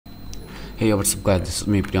Hey, what's up guys, this is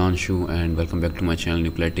me Priyanshu and welcome back to my channel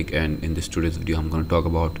Nucleatic. And in this today's video I'm going to talk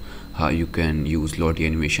about how you can use Lottie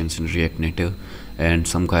Animations in React Native. And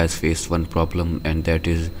some guys face one problem, and that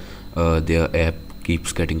is their app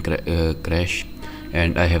keeps getting crash,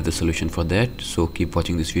 and I have the solution for that. So keep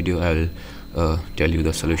watching this video. I will tell you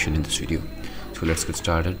the solution in this video. So let's get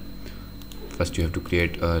started. First you have to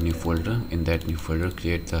create a new folder. In that new folder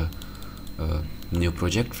create the new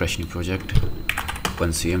project, fresh new project.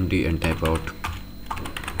 Open cmd and type out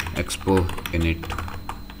expo init.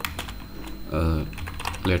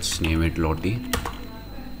 Let's name it Lottie.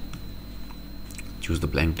 Choose the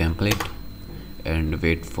blank template and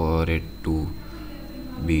wait for it to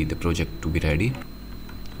be the project to be ready.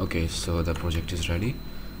 Okay, so the project is ready.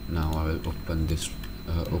 Now I will open this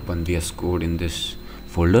open VS Code in this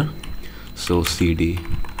folder. So cd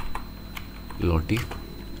Lottie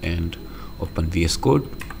and open VS Code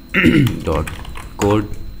dot code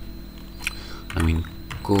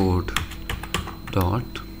dot,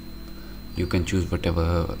 you can choose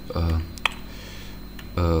whatever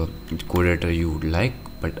code editor you would like,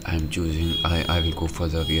 but I'm choosing I will go for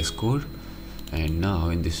the VS Code. And now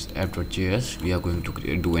in this app.js we are going to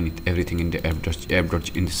do everything in the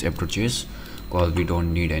app.js, because we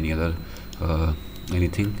don't need any other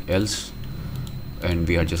anything else, and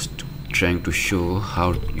we are just trying to show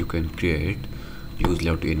how you can use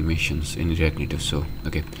Lottie Animations in React Native. So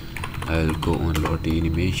okay, I'll go on Lottie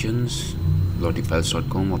Animations,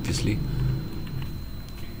 lottiefiles.com obviously,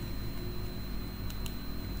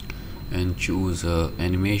 and choose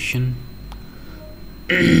animation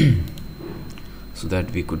so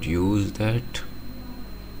that we could use that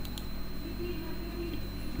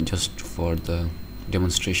just for the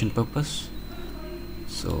demonstration purpose.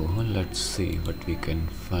 So let's see what we can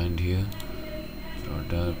find here.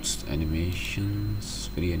 Products, animations,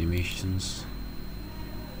 free animations.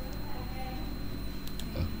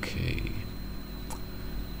 Okay,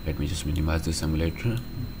 let me just minimize the simulator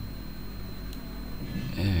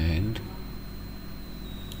and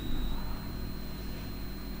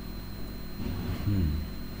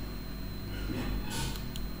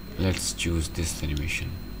let's choose this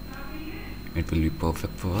animation. It will be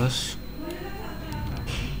perfect for us.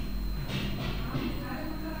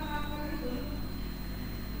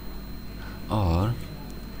 Or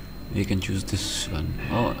we can choose this one.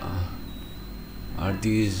 Oh, are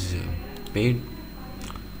these paid?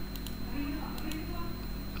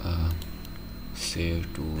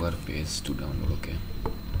 Save to workspace to download. Okay,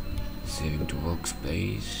 saving to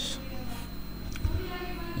workspace.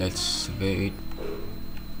 Let's wait.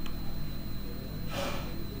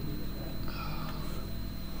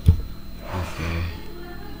 Okay,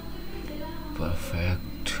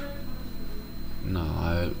 perfect. Now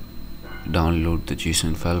I'll download the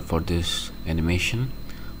JSON file for this animation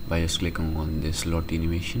by just clicking on this Lottie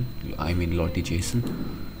animation, Lottie JSON.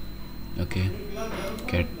 Okay,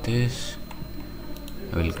 get this.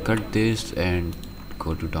 I will cut this and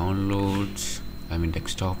go to downloads,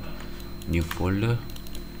 desktop, new folder,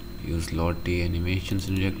 use Lottie Animations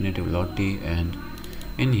in React Native Lottie, and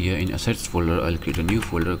in here in assets folder I'll create a new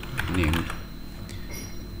folder named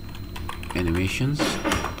animations,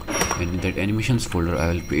 and in that animations folder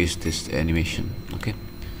I will paste this animation. Okay,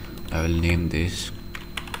 I will name this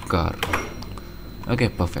car. Okay,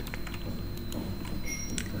 perfect.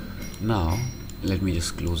 Now let me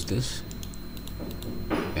just close this,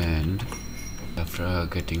 and after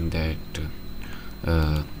getting that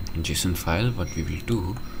JSON file, what we will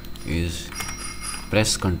do is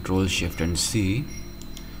press Ctrl Shift and C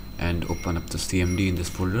and open up the cmd in this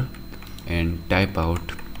folder and type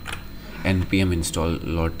out npm install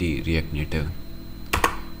Lottie React Native.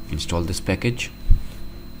 Install this package.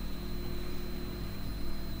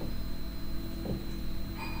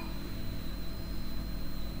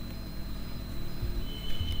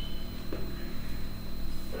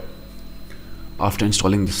 After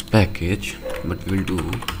installing this package, what we will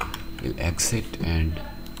do, we'll exit and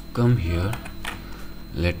come here.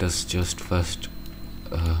 Let us just first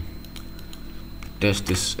test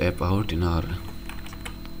this app out in our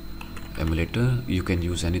emulator. You can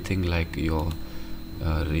use anything like your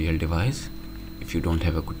real device if you don't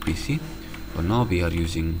have a good PC. For now we are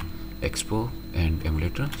using expo and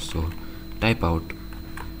emulator, so type out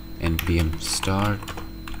npm start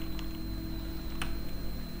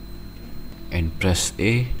and press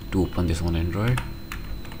A to open this on Android.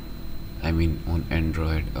 On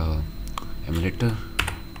Android emulator.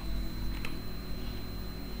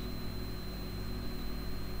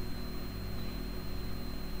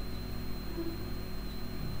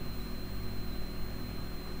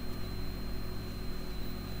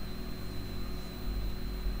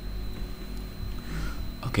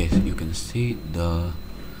 Okay, so you can see the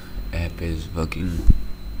app is working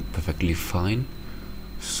perfectly fine.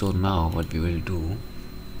 So now what we will do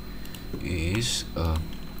is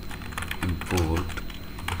import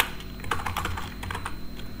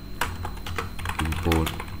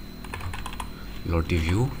Lottie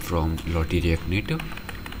view from Lottie React Native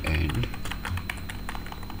and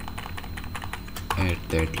add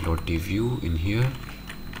that Lottie view in here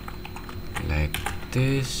like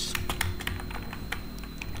this,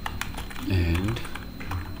 and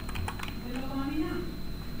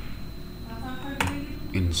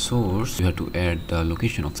in source you have to add the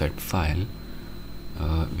location of that file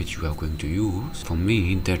which you are going to use. For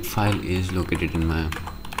me, that file is located in my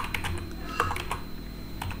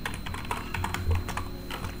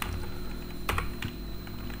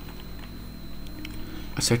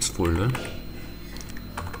assets folder,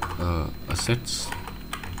 assets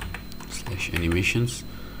 / animations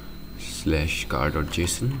 /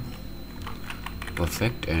 car.json.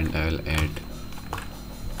 Perfect. And I'll add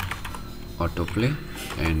autoplay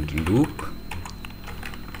and loop.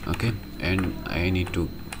 Okay, and I need to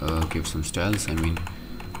give some styles, I mean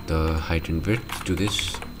the height and width to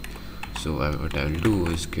this. So what I will do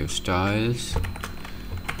is give styles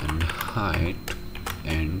and height,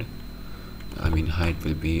 and I mean height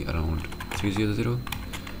will be around 300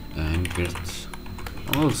 and width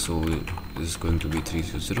also is going to be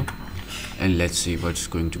 300, and let's see what's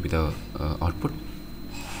going to be the output.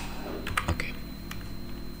 Okay,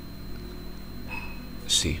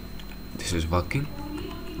 see, this is working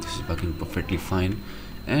perfectly fine.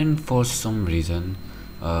 And for some reason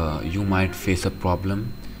you might face a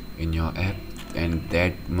problem in your app, and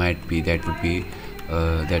that would be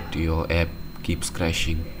that your app keeps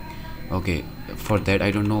crashing. Okay, for that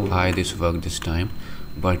I don't know why this worked this time,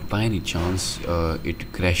 but by any chance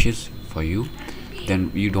it crashes for you,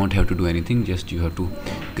 then you don't have to do anything, just you have to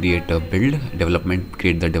create a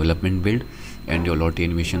create the development build, and your Lottie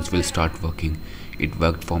animations will start working. It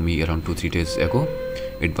worked for me around 2-3 days ago.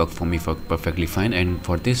 It worked for me perfectly fine, and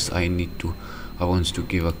for this I want to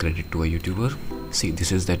give a credit to a YouTuber. See,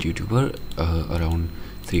 this is that YouTuber. Around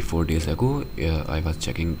 3-4 days ago I was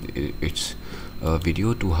checking its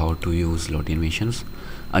video to how to use Lottie animations.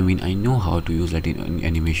 I mean, I know how to use Lottie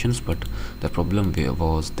animations, but the problem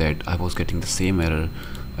was that I was getting the same error,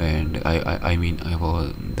 and I mean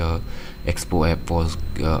the expo app was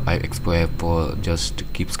just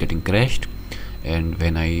keeps getting crashed. And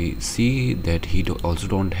when I see that he also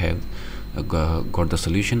don't have got the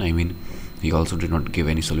solution, I mean he also did not give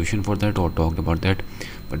any solution for that or talked about that.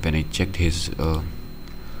 But when I checked his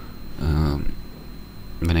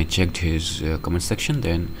comment section,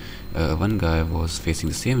 then one guy was facing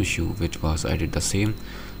the same issue, which was I did the same,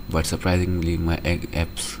 but surprisingly my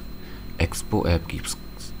expo app keeps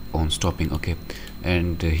on stopping. Okay,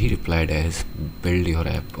 and he replied as build your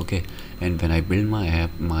app. Okay, and when I build my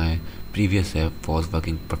app, my previous app was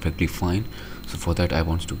working perfectly fine. So for that I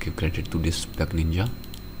want to give credit to this Bug Ninja.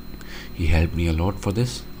 He helped me a lot for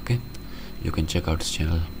this. Okay, you can check out his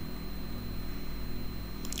channel.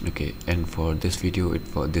 Okay, and for this video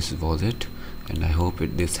this was it, and I hope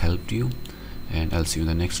this helped you, and I'll see you in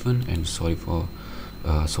the next one. And sorry for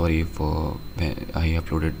I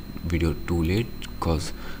uploaded video too late,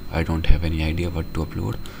 because I don't have any idea what to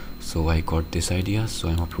upload. So I got this idea, so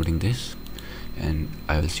I'm uploading this, and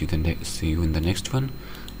I will see you in the next one.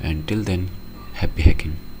 And till then, happy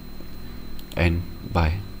hacking and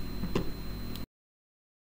bye.